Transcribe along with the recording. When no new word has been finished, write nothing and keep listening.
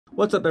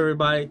What's up,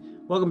 everybody?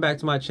 Welcome back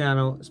to my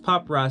channel. It's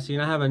Paparazzi,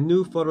 and I have a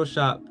new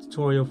Photoshop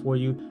tutorial for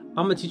you.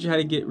 I'm gonna teach you how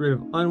to get rid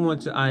of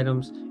unwanted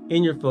items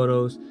in your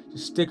photos.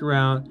 Just stick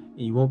around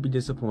and you won't be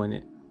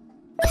disappointed.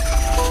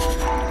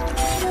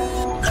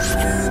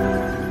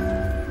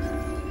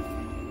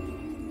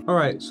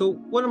 Alright, so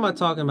what am I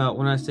talking about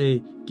when I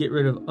say get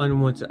rid of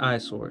unwanted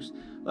eyesores?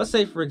 Let's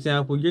say, for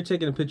example, you're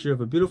taking a picture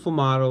of a beautiful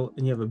model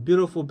and you have a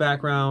beautiful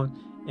background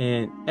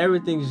and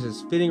everything is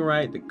just fitting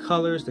right. The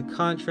colors, the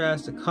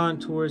contrast, the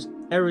contours,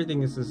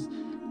 everything is just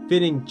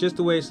fitting just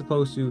the way it's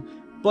supposed to.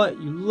 But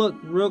you look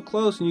real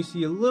close and you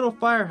see a little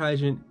fire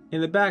hydrant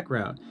in the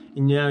background.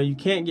 And now you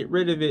can't get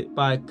rid of it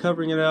by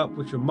covering it up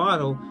with your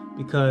model,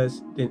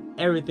 because then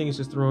everything is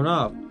just thrown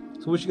off.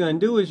 So what you're going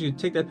to do is you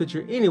take that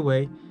picture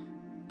anyway,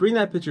 bring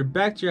that picture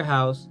back to your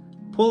house,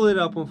 pull it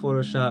up on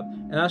Photoshop,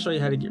 and I'll show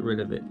you how to get rid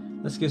of it.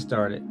 Let's get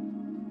started.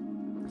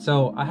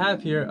 So I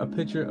have here a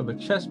picture of a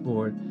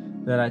chessboard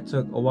that I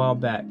took a while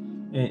back,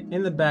 and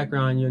in the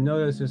background you'll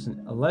notice there's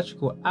an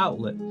electrical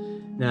outlet.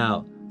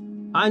 Now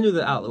I knew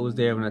the outlet was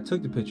there when I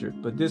took the picture,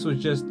 but this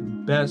was just the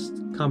best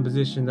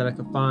composition that I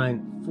could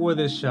find for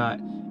this shot,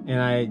 and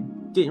I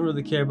didn't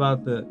really care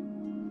about the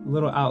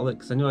little outlet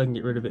because I knew I can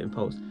get rid of it in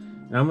post.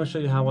 And I'm going to show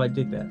you how I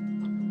did that.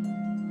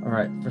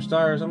 Alright, for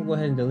starters, I'm going to go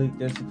ahead and delete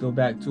this and go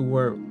back to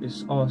where it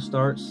all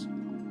starts.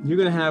 You're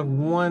going to have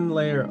one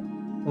layer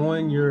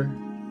on your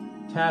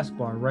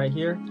taskbar right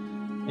here,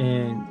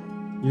 and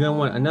you're going to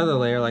want another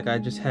layer like I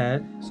just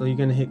had. So you're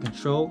going to hit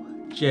Control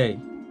J,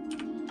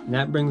 and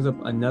that brings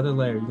up another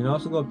layer. You can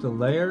also go up to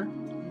Layer,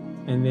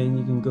 and then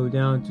you can go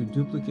down to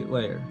Duplicate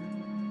Layer,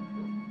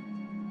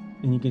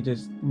 and you can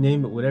just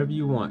name it whatever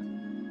you want.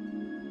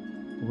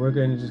 We're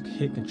going to just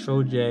hit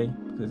Control J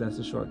because that's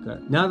the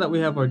shortcut. Now that we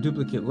have our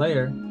duplicate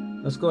layer,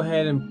 let's go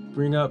ahead and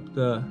bring up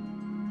the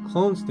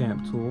clone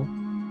stamp tool,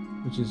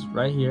 which is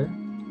right here.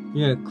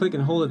 You're going to click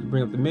and hold it to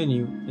bring up the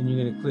menu, and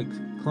you're going to click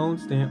clone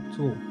stamp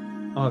tool,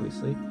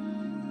 obviously.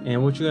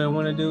 And what you're going to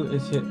want to do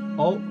is hit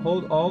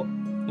hold Alt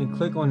and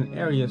click on an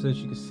area so that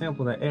you can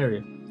sample that area.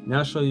 And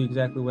I'll show you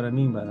exactly what I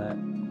mean by that.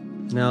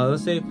 Now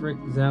let's say, for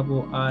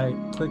example, I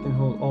click and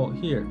hold Alt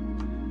here.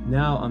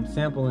 Now I'm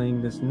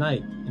sampling this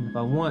night, and if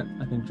I want,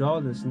 I can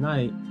draw this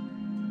night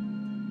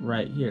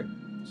right here.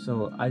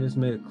 So I just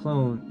made a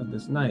clone of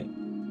this night.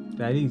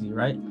 That easy,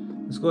 right?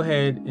 Let's go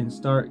ahead and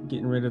start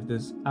getting rid of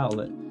this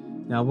outlet.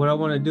 Now what I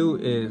want to do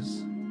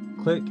is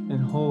click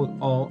and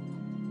hold Alt,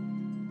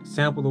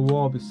 sample the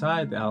wall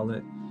beside the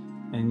outlet,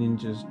 and then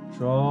just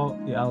draw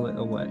the outlet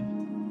away.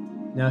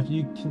 Now if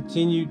you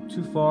continue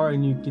too far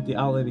and you get the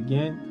outlet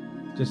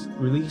again, just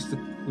release the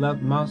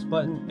left mouse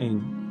button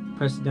and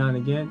press it down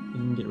again, and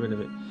you can get rid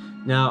of it.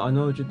 Now I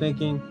know what you're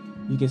thinking.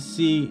 You can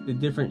see the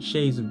different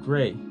shades of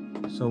gray.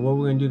 So what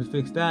we're going to do to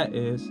fix that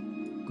is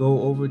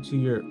go over to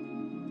your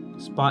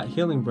spot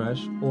healing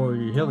brush or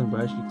your healing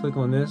brush. You click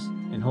on this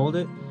and hold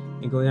it,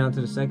 and go down to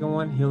the second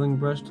one, healing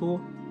brush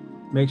tool.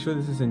 Make sure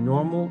this is in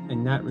normal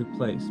and not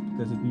replace,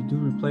 because if you do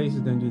replace,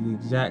 it's going to do the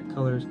exact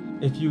colors.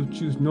 If you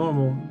choose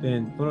normal,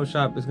 then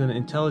Photoshop is going to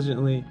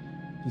intelligently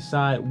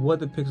decide what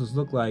the pixels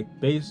look like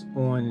based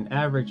on an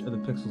average of the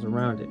pixels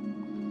around it.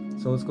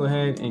 So let's go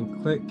ahead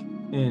and click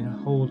and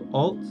hold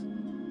Alt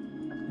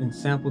and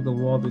sample the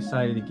wall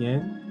beside it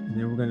again, and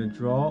then we're going to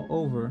draw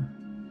over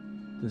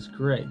this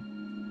gray.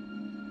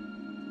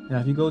 Now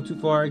if you go too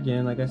far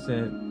again, like I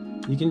said,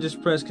 you can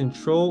just press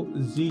Control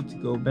Z to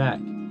go back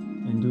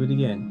and do it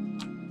again.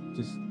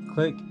 Just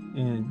click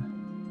and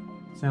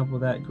sample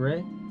that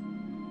gray.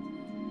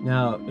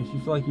 Now if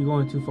you feel like you're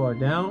going too far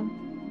down,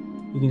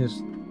 you can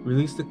just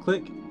release the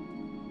click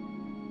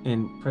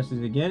and press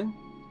it again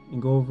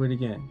and go over it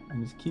again,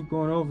 and just keep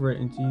going over it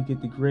until you get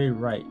the gray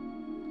right.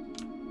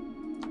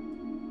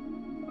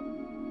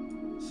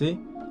 See?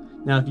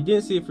 Now if you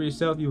didn't see it for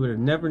yourself, you would have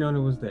never known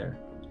it was there.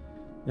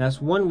 That's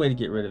one way to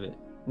get rid of it.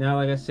 Now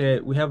like I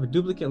said, we have a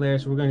duplicate layer,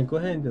 so we're going to go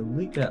ahead and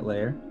delete that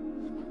layer,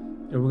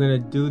 and we're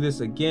going to do this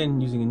again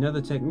using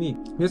another technique.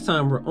 This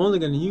time we're only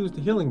going to use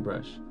the healing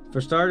brush. For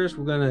starters,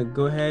 we're going to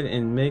go ahead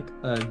and make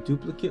a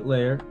duplicate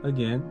layer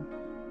again,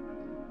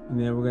 and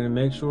then we're going to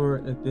make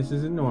sure that this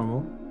is in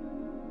normal.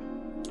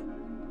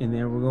 And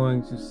then we're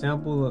going to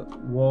sample the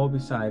wall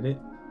beside it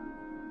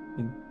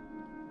and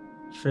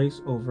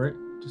trace over it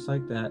just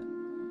like that.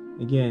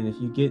 Again, if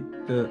you get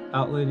the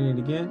outlet in it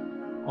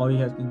again, all you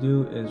have to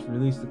do is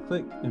release the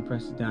click and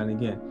press it down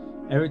again.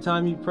 Every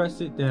time you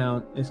press it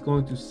down, it's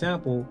going to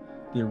sample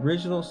the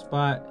original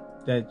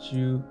spot that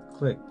you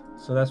clicked.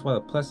 So that's why the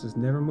plus is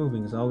never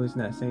moving. It's always in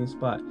that same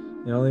spot.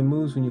 It only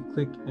moves when you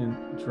click and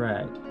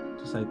drag,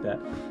 just like that.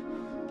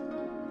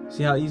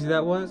 See how easy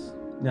that was?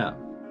 Now,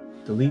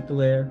 delete the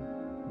layer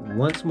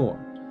once more.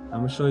 I'm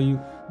going to show you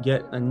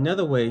yet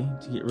another way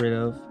to get rid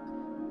of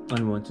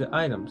unwanted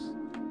items.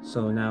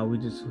 So now we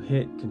just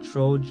hit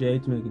Control J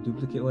to make a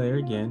duplicate layer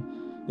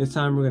again. This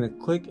time we're going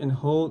to click and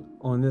hold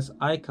on this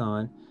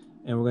icon,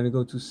 and we're going to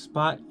go to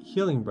Spot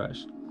Healing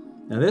Brush.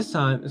 Now this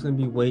time it's going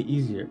to be way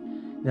easier.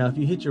 Now if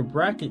you hit your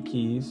bracket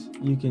keys,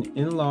 you can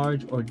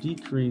enlarge or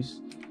decrease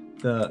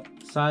the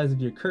size of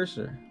your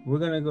cursor. We're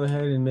going to go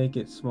ahead and make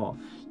it small.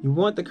 You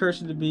want the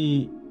cursor to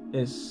be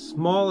as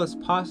small as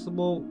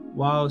possible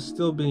while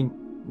still being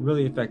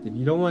really effective.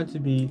 You don't want it to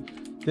be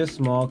this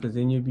small, because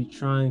then you'll be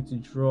trying to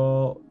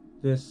draw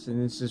this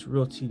and it's just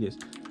real tedious.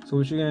 So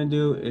what you're going to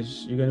do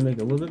is you're going to make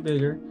it a little bit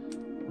bigger,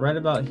 right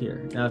about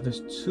here. Now if it's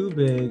too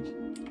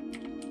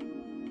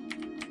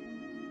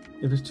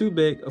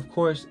big, of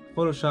course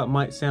Photoshop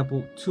might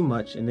sample too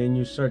much, and then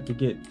you start to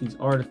get these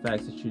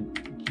artifacts that you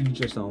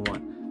just don't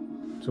want.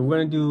 So we're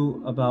going to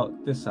do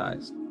about this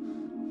size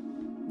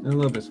and a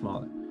little bit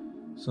smaller.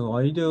 So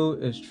all you do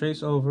is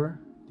trace over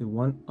the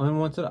one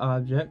unwanted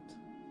object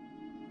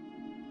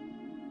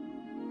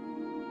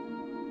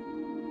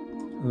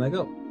and let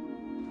go.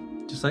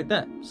 Just like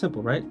that.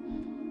 Simple, right?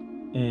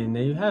 And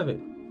there you have it.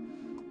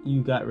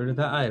 You got rid of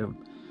that item.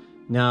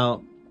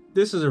 Now,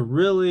 this is a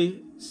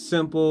really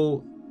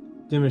simple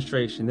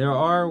demonstration. There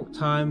are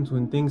times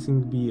when things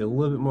can be a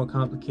little bit more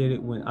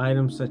complicated, when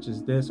items such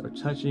as this are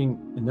touching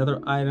another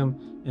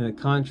item and the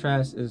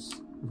contrast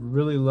is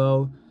really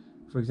low.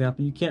 For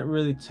example, you can't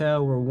really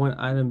tell where one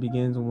item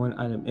begins and one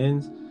item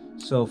ends,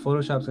 so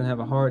Photoshop's gonna have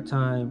a hard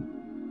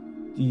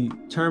time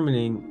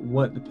determining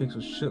what the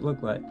pixels should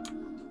look like.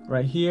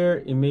 Right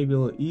here, it may be a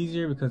little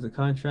easier because the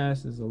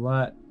contrast is a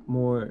lot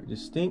more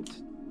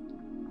distinct,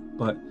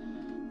 but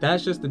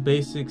that's just the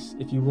basics.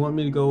 If you want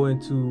me to go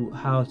into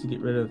how to get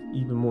rid of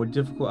even more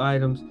difficult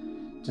items,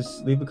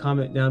 just leave a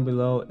comment down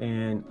below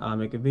and I'll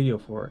make a video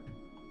for it.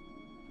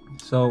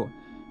 So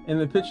in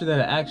the picture that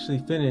I actually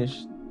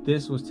finished,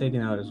 this was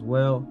taken out as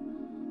well,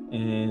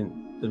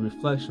 and the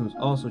reflection was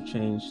also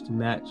changed to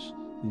match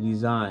the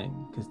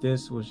design, because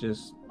this was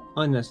just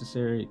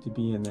unnecessary to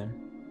be in there.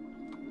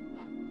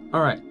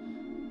 Alright,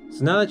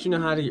 so now that you know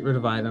how to get rid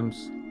of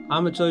items,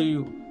 I'm going to show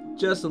you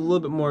just a little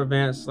bit more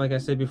advanced, like I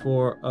said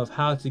before, of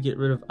how to get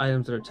rid of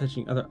items that are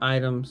touching other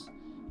items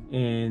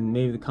and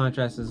maybe the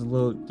contrast is a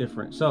little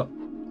different. So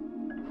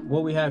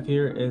what we have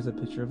here is a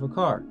picture of a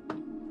car.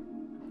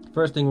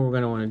 First thing we're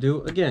going to want to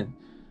do, again,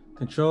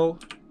 Control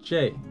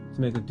J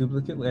to make a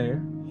duplicate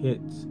layer,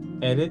 hit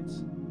Edit,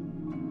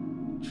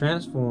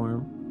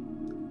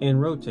 Transform, and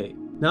Rotate.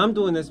 Now I'm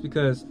doing this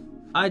because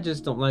I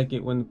just don't like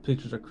it when the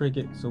pictures are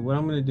crooked, so what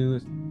I'm going to do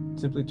is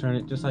simply turn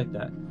it just like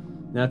that.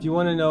 Now if you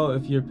want to know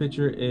if your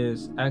picture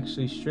is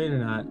actually straight or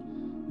not,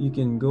 you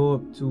can go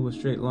up to a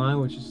straight line,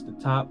 which is the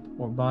top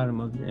or bottom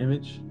of your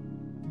image,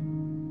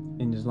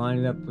 and just line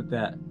it up with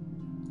that.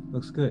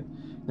 Looks good.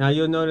 Now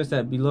you'll notice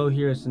that below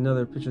here is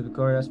another picture of the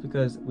car. That's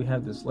because we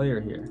have this layer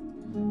here.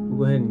 We'll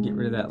go ahead and get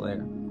rid of that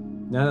layer.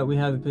 Now that we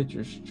have the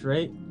picture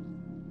straight,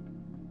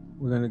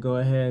 we're going to go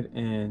ahead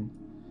and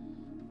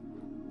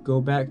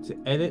go back to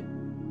Edit,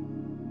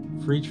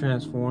 Free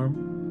Transform,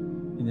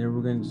 and then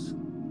we're going to just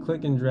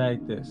click and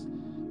drag this.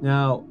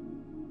 Now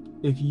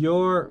if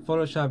your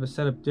Photoshop is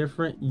set up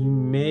different, you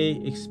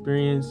may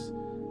experience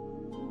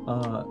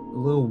a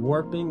little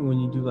warping when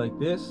you do like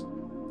this.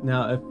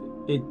 Now if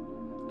it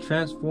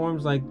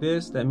transforms like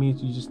this, that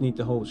means you just need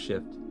to hold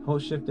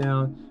shift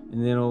down,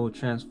 and then it'll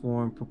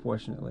transform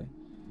proportionately.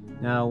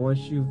 Now once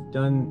you've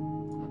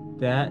done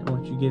that,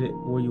 once you get it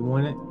where you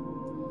want it,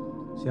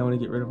 see, I want to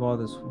get rid of all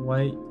this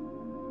white.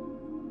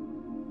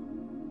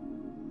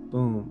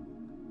 Boom,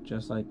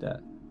 just like that.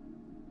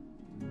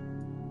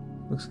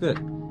 Looks good.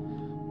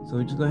 So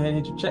we just go ahead and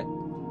hit your check,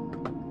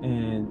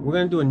 and we're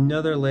going to do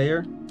another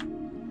layer,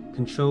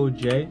 Control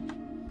J.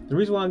 The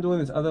reason why I'm doing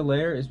this other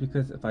layer is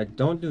because if I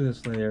don't do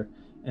this layer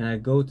and I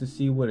go to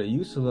see what it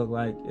used to look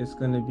like, it's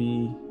going to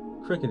be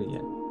crooked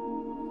again,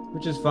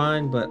 which is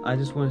fine, but I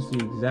just want to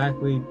see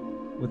exactly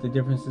what the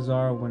differences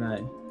are when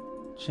I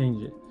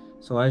change it.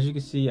 So as you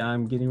can see,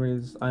 I'm getting rid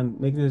of this, I'm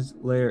making this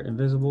layer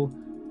invisible,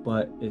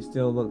 but it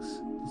still looks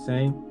the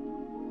same.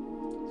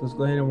 So let's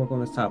go ahead and work on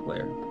this top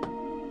layer.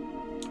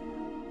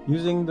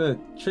 Using the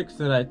tricks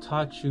that I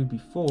taught you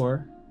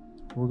before,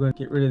 we're going to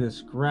get rid of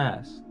this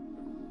grass.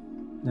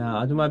 Now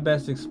I'll do my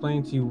best to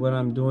explain to you what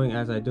I'm doing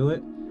as I do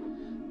it.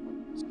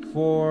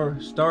 For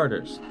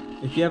starters,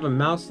 if you have a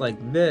mouse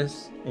like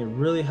this, it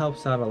really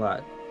helps out a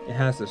lot. It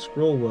has a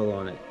scroll wheel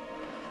on it.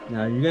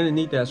 Now you're going to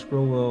need that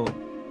scroll wheel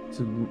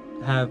to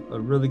have a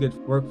really good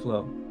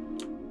workflow,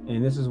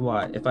 and this is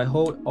why. If I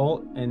hold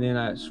Alt and then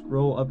I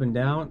scroll up and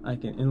down, I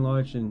can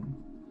enlarge and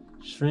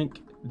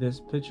shrink this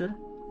picture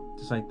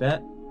just like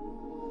that.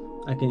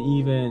 I can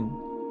even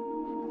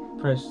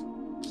press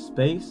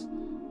space,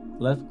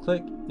 left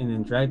click, and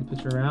then drag the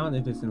picture around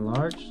if it's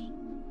enlarged,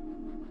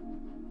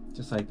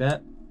 just like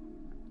that.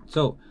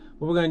 So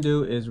what we're going to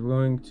do is we're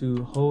going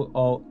to hold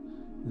Alt,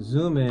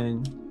 zoom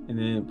in, and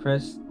then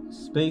press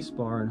space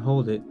bar and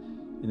hold it,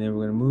 and then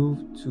we're going to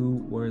move to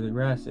where the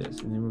grass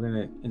is, and then we're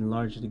going to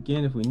enlarge it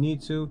again if we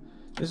need to.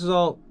 This is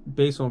all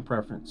based on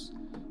preference.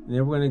 And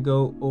then we're going to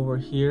go over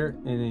here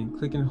and then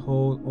click and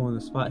hold on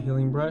the spot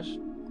healing brush.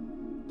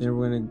 Then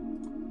we're going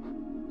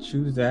to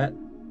choose that.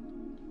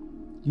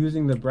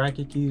 Using the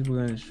bracket keys, we're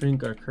going to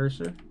shrink our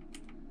cursor,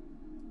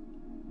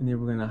 and then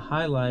we're going to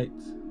highlight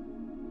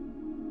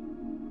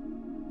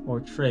or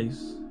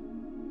trace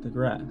the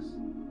grass.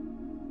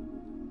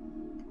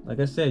 Like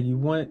I said, you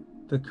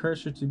want the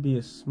cursor to be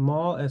as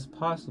small as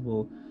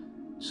possible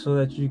so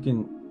that you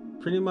can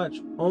pretty much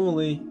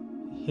only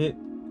hit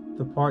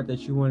the part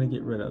that you want to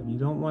get rid of. You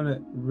don't want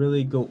to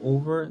really go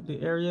over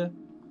the area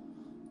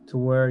to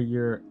where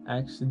you're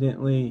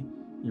accidentally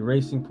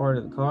erasing part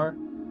of the car.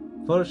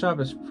 Photoshop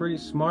is pretty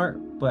smart,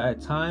 but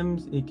at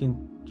times it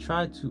can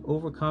try to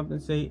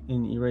overcompensate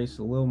and erase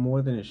a little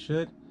more than it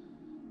should,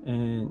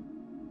 and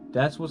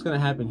that's what's going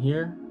to happen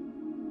here.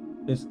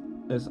 It's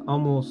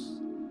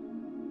almost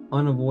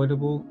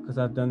unavoidable because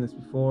I've done this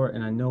before,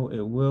 and I know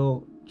it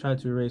will try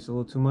to erase a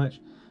little too much,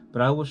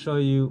 but I will show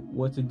you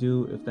what to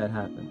do if that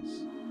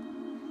happens.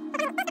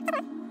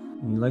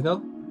 And you let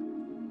go.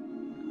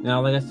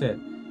 Now, like I said,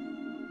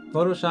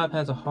 Photoshop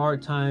has a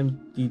hard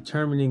time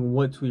determining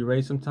what to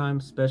erase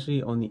sometimes,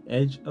 especially on the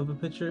edge of a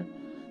picture.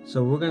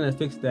 So we're going to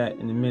fix that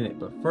in a minute.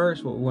 But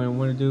first, what we're going to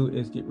want to do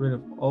is get rid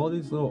of all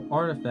these little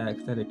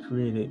artifacts that it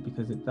created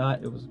because it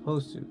thought it was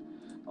supposed to.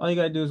 All you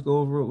got to do is go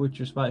over it with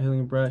your spot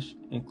healing brush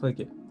and click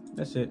it.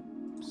 That's it.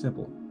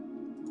 Simple.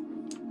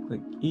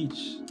 Click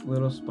each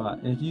little spot.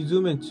 And if you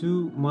zoom in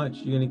too much,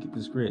 you're going to get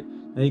this grid.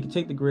 Now you can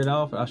take the grid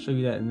off. I'll show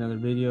you that in another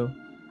video.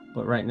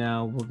 But right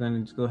now, we're going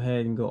to just go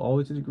ahead and go all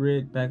the way to the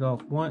grid, back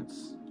off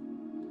once.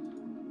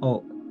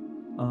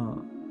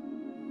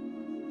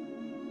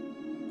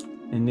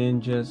 And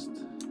then just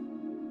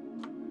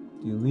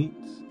delete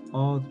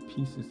all the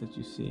pieces that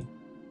you see.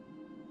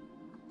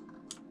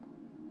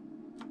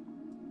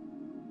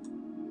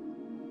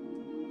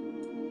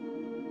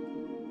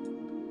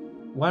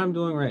 What I'm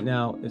doing right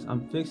now is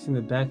I'm fixing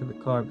the back of the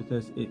car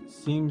because it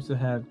seems to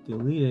have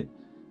deleted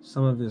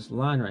some of this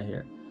line right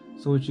here.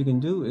 So what you can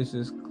do is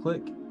just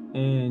click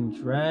and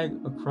drag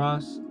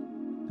across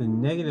the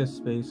negative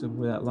space of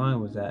where that line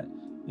was at,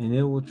 and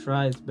it will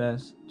try its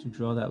best to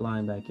draw that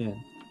line back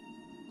in.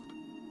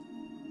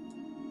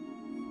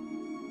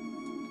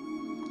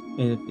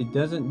 And if it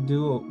doesn't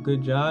do a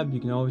good job, you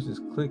can always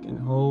just click and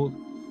hold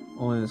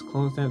on this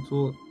clone stamp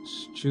tool,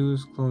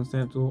 choose clone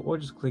stamp tool, or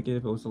just click it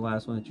if it was the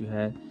last one that you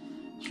had.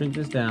 Shrink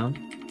this down,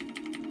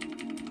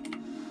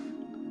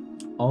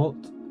 Alt,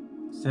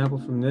 sample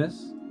from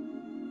this.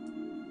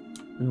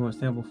 We want to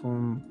sample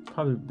from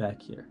probably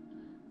back here,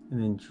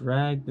 and then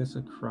drag this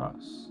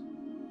across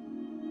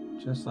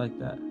just like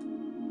that.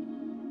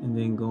 And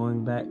then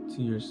going back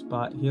to your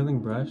spot healing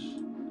brush,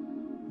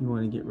 you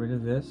want to get rid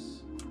of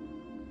this.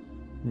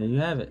 And there you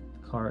have it.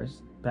 The car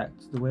is back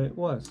to the way it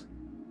was,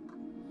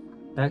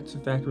 back to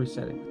factory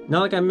setting. Now,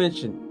 like I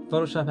mentioned,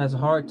 Photoshop has a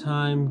hard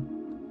time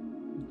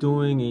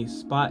doing a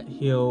spot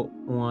heal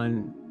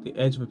on the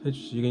edge of a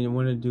picture, so you're going to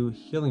want to do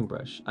healing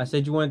brush. I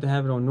said you wanted to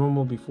have it on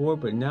normal before,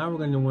 but now we're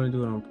going to want to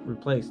do it on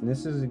replace, and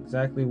this is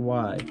exactly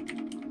why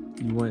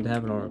you wanted to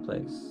have it on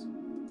replace.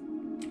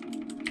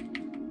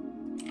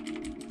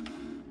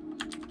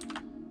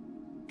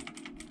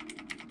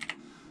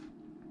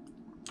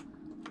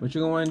 What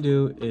you're going to want to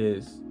do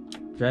is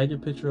drag your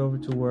picture over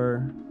to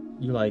where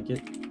you like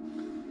it,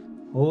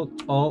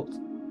 hold Alt,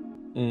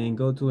 and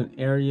go to an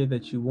area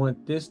that you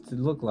want this to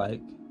look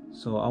like.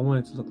 So I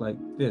want it to look like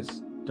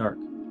this, dark.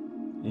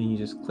 And you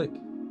just click,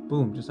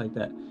 boom, just like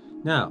that.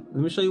 Now,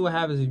 let me show you what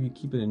happens if you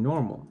keep it in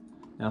normal.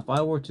 Now, if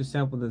I were to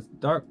sample this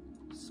dark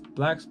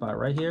black spot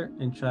right here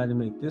and try to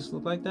make this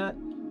look like that,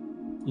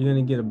 you're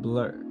gonna get a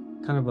blur,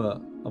 kind of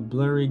a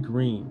blurry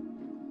green.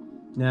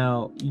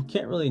 Now, you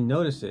can't really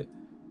notice it,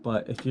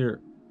 but if you're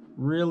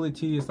really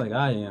tedious like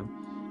I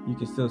am, you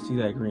can still see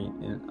that green,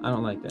 and I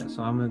don't like that.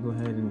 So I'm gonna go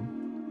ahead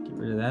and get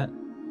rid of that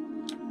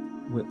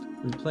with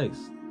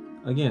replace.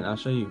 Again, I'll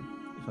show you.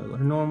 If I go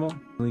to normal,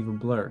 leave a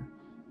blur.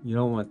 You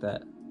don't want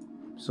that.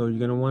 So you're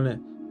gonna want to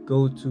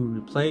go to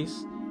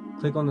replace,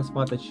 click on the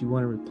spot that you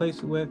want to replace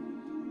it with,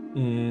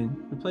 and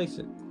replace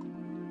it.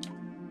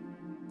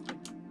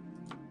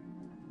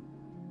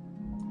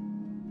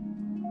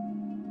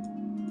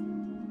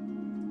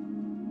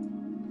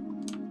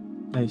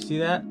 Now you see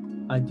that?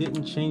 I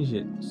didn't change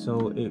it,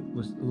 so it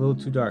was a little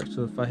too dark.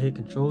 So if I hit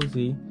Control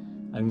Z,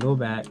 I can go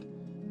back,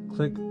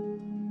 click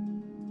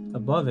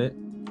above it,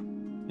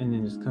 and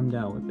then just come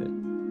down with it.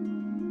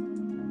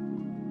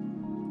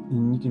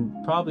 And you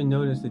can probably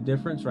notice the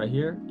difference right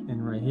here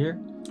and right here,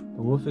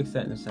 but we'll fix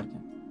that in a second.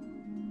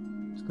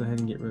 Let's go ahead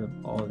and get rid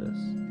of all of this.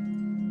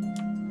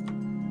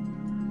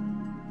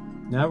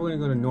 Now we're going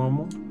to go to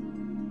normal,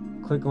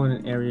 click on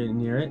an area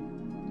near it,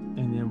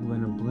 and then we're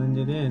going to blend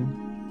it in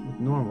with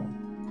normal.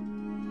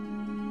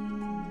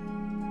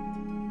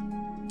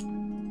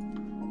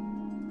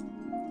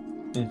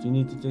 And if you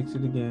need to fix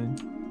it again,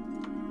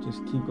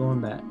 just keep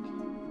going back.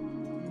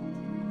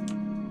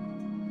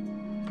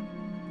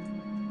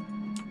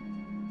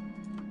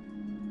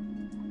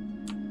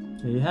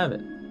 There you have it.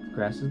 The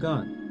grass is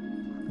gone.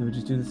 And we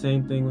just do the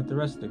same thing with the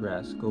rest of the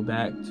grass. Go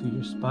back to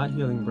your spot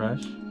healing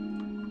brush.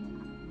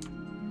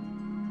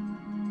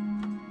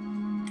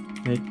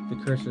 Make the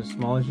cursor as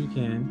small as you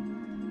can.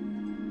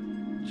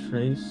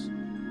 Trace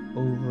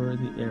over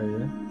the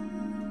area.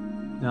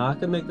 Now I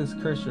can make this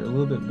cursor a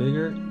little bit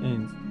bigger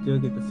and still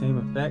get the same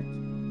effect,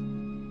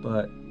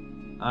 but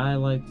I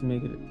like to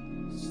make it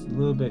a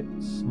little bit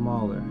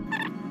smaller.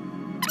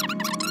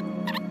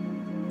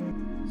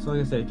 So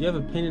like I said, if you have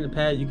a pen and a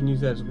pad, you can use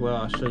that as well.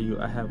 I'll show you.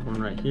 I have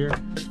one right here.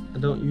 I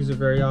don't use it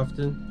very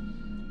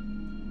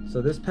often.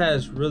 So this pad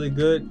is really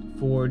good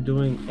for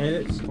doing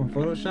edits on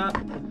Photoshop.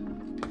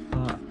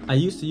 I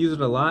used to use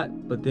it a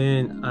lot, but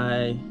then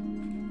I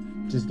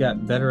just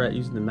got better at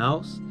using the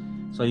mouse.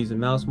 So I use the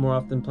mouse more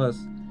often, plus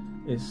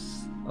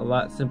it's a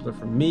lot simpler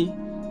for me.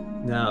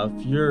 Now,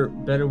 if you're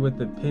better with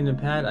the pen and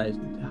pad, I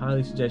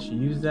highly suggest you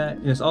use that.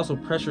 And it's also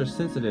pressure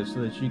sensitive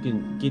so that you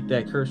can get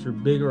that cursor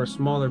bigger or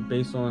smaller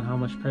based on how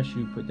much pressure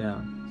you put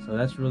down. So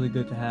that's really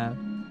good to have.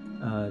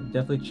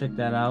 Definitely check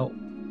that out.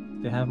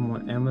 They have them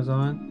on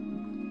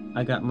Amazon.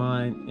 I got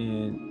mine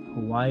in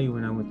Hawaii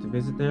when I went to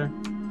visit there.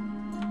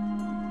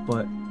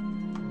 But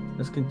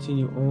let's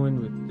continue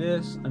on with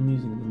this. I'm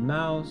using the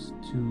mouse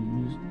to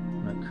use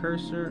my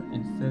cursor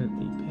instead of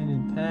a pen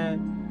and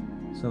pad.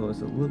 So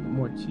it's a little bit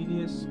more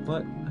tedious,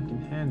 but I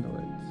can handle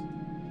it.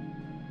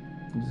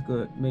 I'm just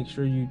gonna make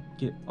sure you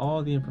get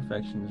all the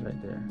imperfections right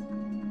there.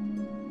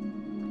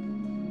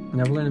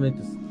 Now we're gonna make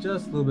this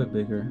just a little bit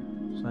bigger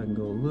so I can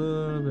go a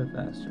little bit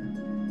faster.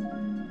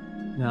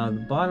 Now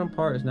the bottom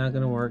part is not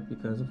gonna work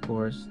because of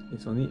course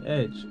it's on the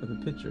edge of the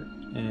picture,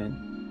 and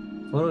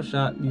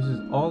Photoshop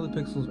uses all the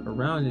pixels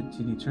around it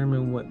to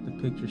determine what the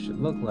picture should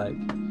look like,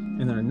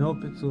 and there are no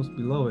pixels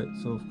below it,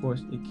 so of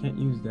course it can't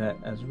use that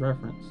as a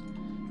reference.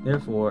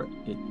 Therefore,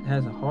 it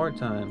has a hard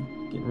time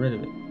getting rid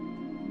of it.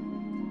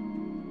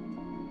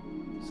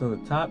 So the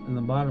top and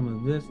the bottom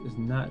of this is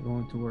not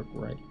going to work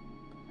right.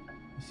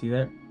 You see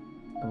that?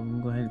 So I'm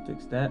going to go ahead and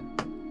fix that.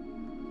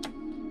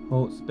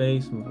 Hold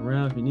space, move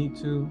around if you need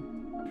to.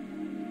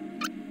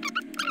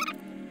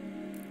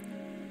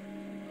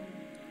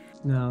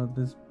 Now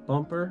this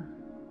bumper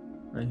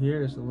right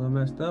here is a little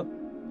messed up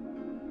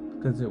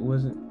because it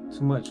wasn't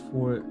too much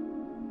for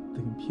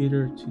the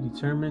computer to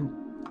determine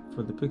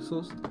for the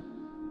pixels.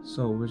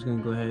 So we're just going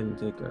to go ahead and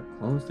take our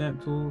clone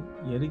stamp tool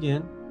yet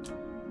again,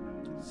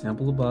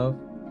 sample above,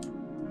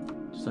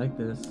 just like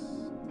this,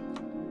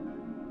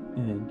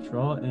 and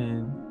draw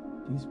in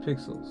these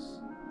pixels.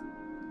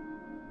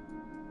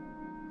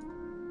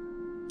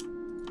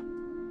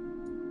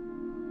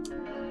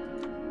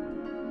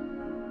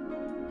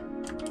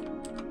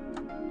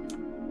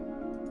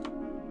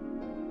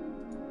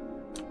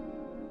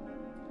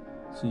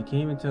 So you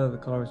can't even tell the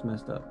color is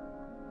messed up.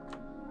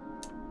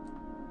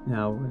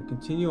 Now we're going to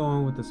continue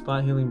on with the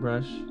spot healing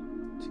brush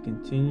to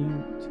continue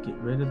to get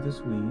rid of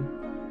this weed.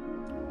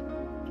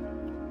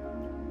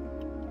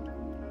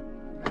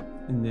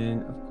 And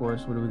then of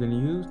course, what are we going to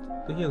use?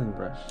 The healing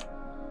brush.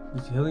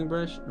 Use the healing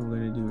brush and we're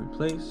going to do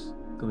replace,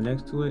 go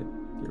next to it,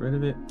 get rid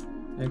of it,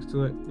 next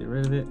to it, get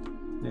rid of it,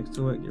 next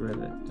to it, get rid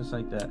of it, just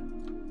like that.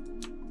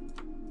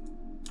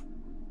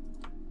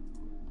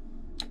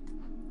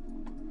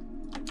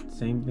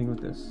 Same thing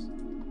with this.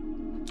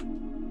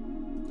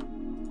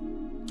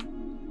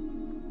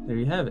 There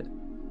you have it.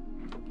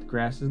 The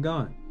grass is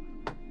gone.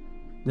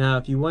 Now,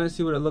 if you want to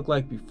see what it looked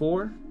like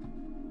before,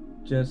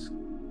 just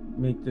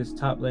make this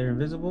top layer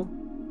invisible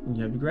and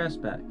you have your grass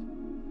back.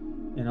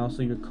 And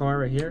also your car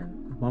right here,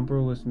 the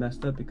bumper was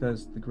messed up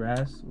because the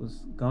grass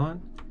was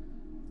gone.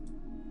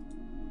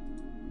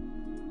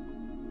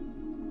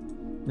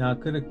 Now I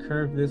could have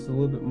curved this a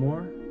little bit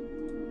more,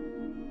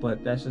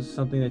 but that's just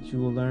something that you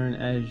will learn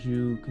as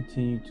you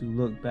continue to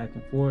look back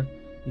and forth.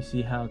 You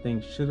see how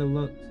things should have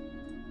looked,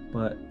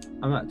 but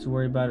I'm not too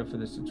worried about it for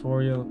this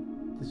tutorial.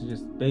 This is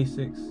just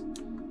basics,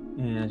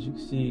 and as you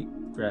can see,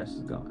 grass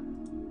is gone.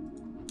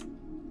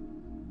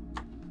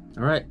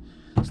 Alright,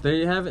 so there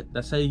you have it.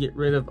 That's how you get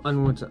rid of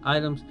unwanted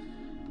items.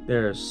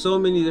 There are so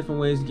many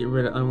different ways to get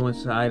rid of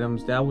unwanted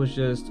items. That was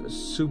just a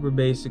super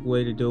basic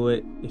way to do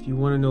it. If you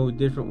want to know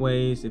different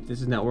ways, if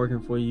this is not working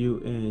for you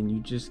and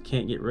you just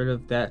can't get rid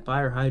of that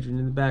fire hydrant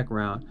in the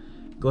background,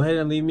 go ahead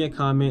and leave me a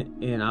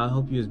comment and I'll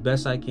help you as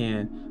best I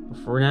can. But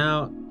for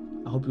now,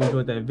 I hope you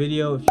enjoyed that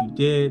video. If you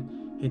did,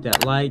 hit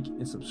that like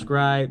and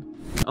subscribe.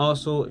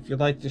 Also, if you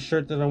like the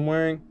shirt that I'm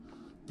wearing,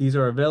 these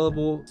are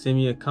available. Send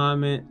me a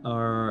comment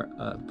or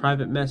a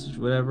private message,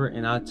 whatever,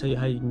 and I'll tell you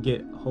how you can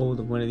get a hold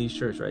of one of these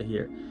shirts right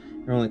here.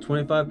 They're only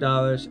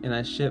 $25 and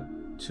I ship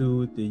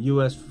to the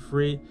US for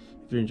free.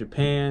 If you're in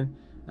Japan,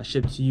 I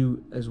ship to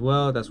you as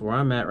well. That's where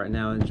I'm at right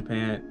now in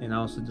Japan, and I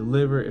also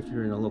deliver if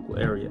you're in a local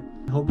area.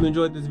 I hope you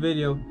enjoyed this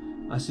video.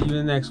 I'll see you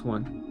in the next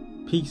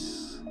one.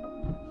 Peace.